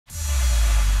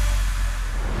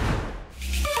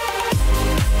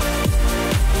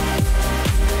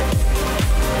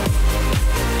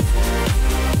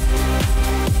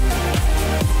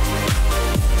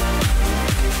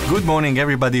Good morning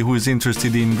everybody who is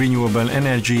interested in renewable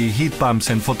energy, heat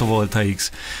pumps and photovoltaics.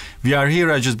 We are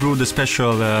here, I just brewed a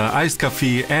special iced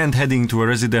coffee and heading to a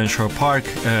residential park,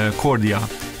 Cordia.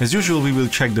 As usual we will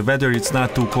check the weather, it's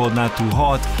not too cold, not too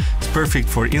hot, it's perfect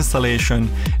for installation.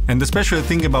 And the special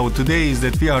thing about today is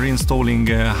that we are installing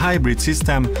a hybrid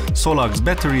system, SolaX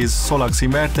batteries, SolaX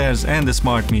inverters and a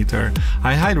smart meter.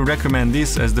 I highly recommend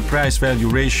this as the price-value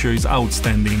ratio is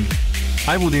outstanding.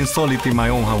 I would install it in my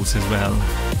own house as well.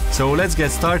 So let's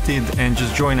get started and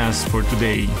just join us for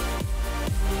today.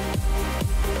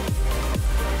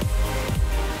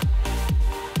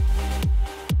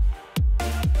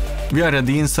 We are at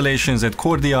the installations at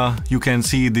Cordia. You can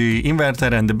see the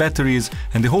inverter and the batteries,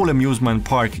 and the whole amusement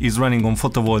park is running on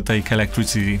photovoltaic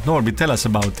electricity. Norby, tell us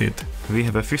about it. We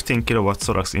have a 15 kW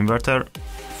SolaX inverter,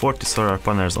 40 solar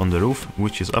panels on the roof,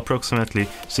 which is approximately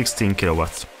 16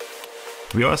 kilowatts.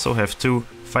 We also have two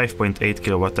 5.8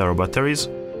 kWh batteries.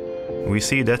 We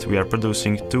see that we are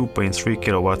producing 2.3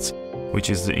 kilowatts, which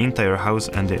is the entire house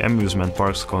and the amusement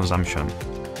park's consumption.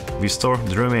 We store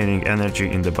the remaining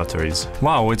energy in the batteries.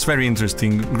 Wow, it's very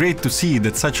interesting. Great to see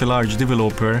that such a large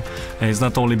developer is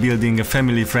not only building a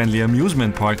family-friendly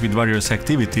amusement park with various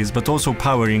activities, but also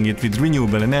powering it with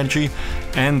renewable energy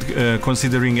and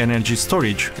considering energy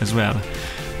storage as well.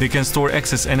 They can store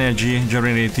excess energy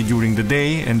generated during the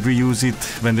day and reuse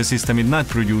it when the system is not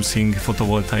producing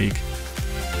photovoltaic.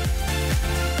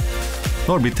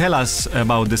 Norby, tell us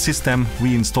about the system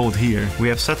we installed here. We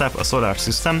have set up a solar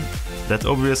system that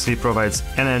obviously provides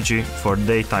energy for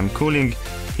daytime cooling,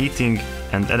 heating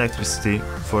and electricity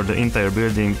for the entire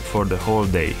building for the whole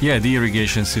day. Yeah, the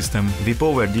irrigation system. We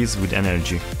power these with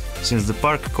energy. Since the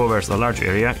park covers a large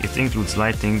area, it includes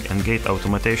lighting and gate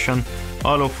automation,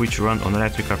 all of which run on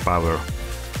electrical power.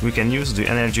 We can use the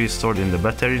energy stored in the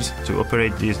batteries to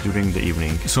operate these during the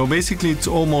evening. So basically it's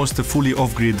almost a fully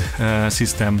off-grid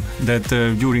system that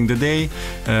during the day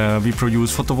we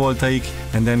produce photovoltaic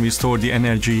and then we store the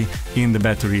energy in the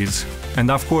batteries. And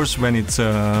of course when it's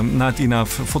not enough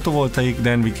photovoltaic,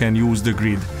 then we can use the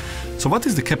grid. So what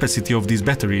is the capacity of these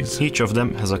batteries? Each of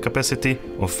them has a capacity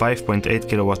of 5.8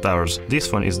 kilowatt hours.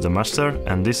 This one is the Master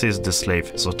and this is the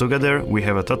Slave. So together we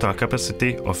have a total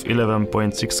capacity of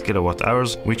 11.6 kilowatt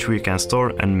hours, which we can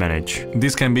store and manage.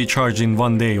 This can be charged in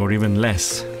one day or even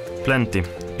less. Plenty.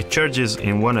 It charges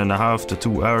in 1.5 to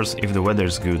 2 hours if the weather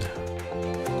is good.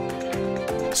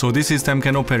 So this system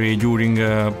can operate during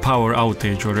a power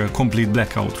outage or a complete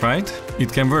blackout, right?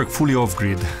 It can work fully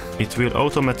off-grid. It will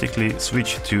automatically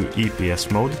switch to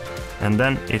EPS mode and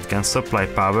then it can supply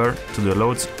power to the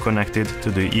loads connected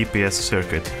to the EPS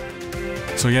circuit.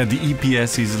 So yeah, the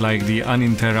EPS is like the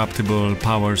uninterruptible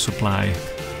power supply.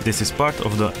 This is part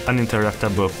of the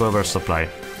uninterruptible power supply.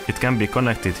 It can be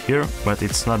connected here, but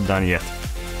it's not done yet.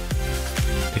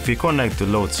 If we connect the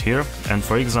loads here and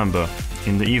for example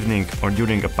in the evening or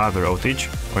during a power outage,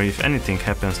 or if anything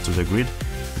happens to the grid,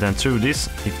 then through this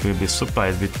it will be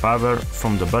supplied with power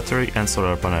from the battery and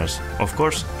solar panels. Of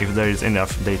course, if there is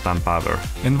enough daytime power.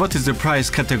 And what is the price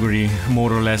category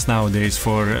more or less nowadays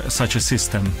for such a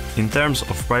system? In terms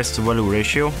of price to value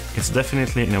ratio, it's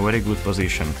definitely in a very good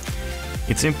position.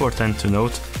 It's important to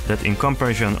note that in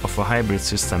comparison of a hybrid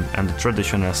system and the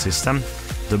traditional system,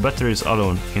 the batteries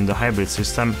alone in the hybrid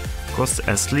system costs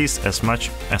at least as much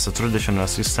as a traditional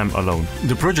system alone.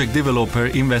 The project developer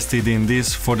invested in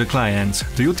this for the clients.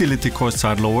 The utility costs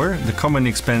are lower, the common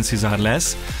expenses are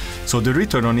less, so the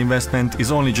return on investment is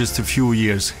only just a few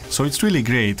years. So it's really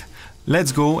great.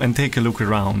 Let's go and take a look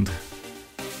around.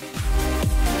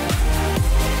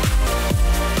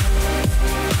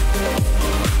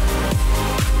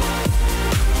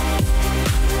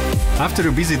 After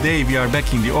a busy day, we are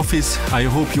back in the office. I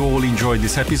hope you all enjoyed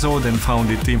this episode and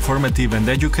found it informative and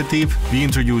educative. We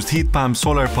introduced heat pumps,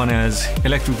 solar panels,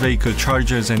 electric vehicle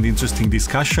chargers and interesting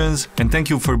discussions. And thank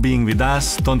you for being with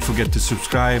us. Don't forget to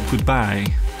subscribe. Goodbye.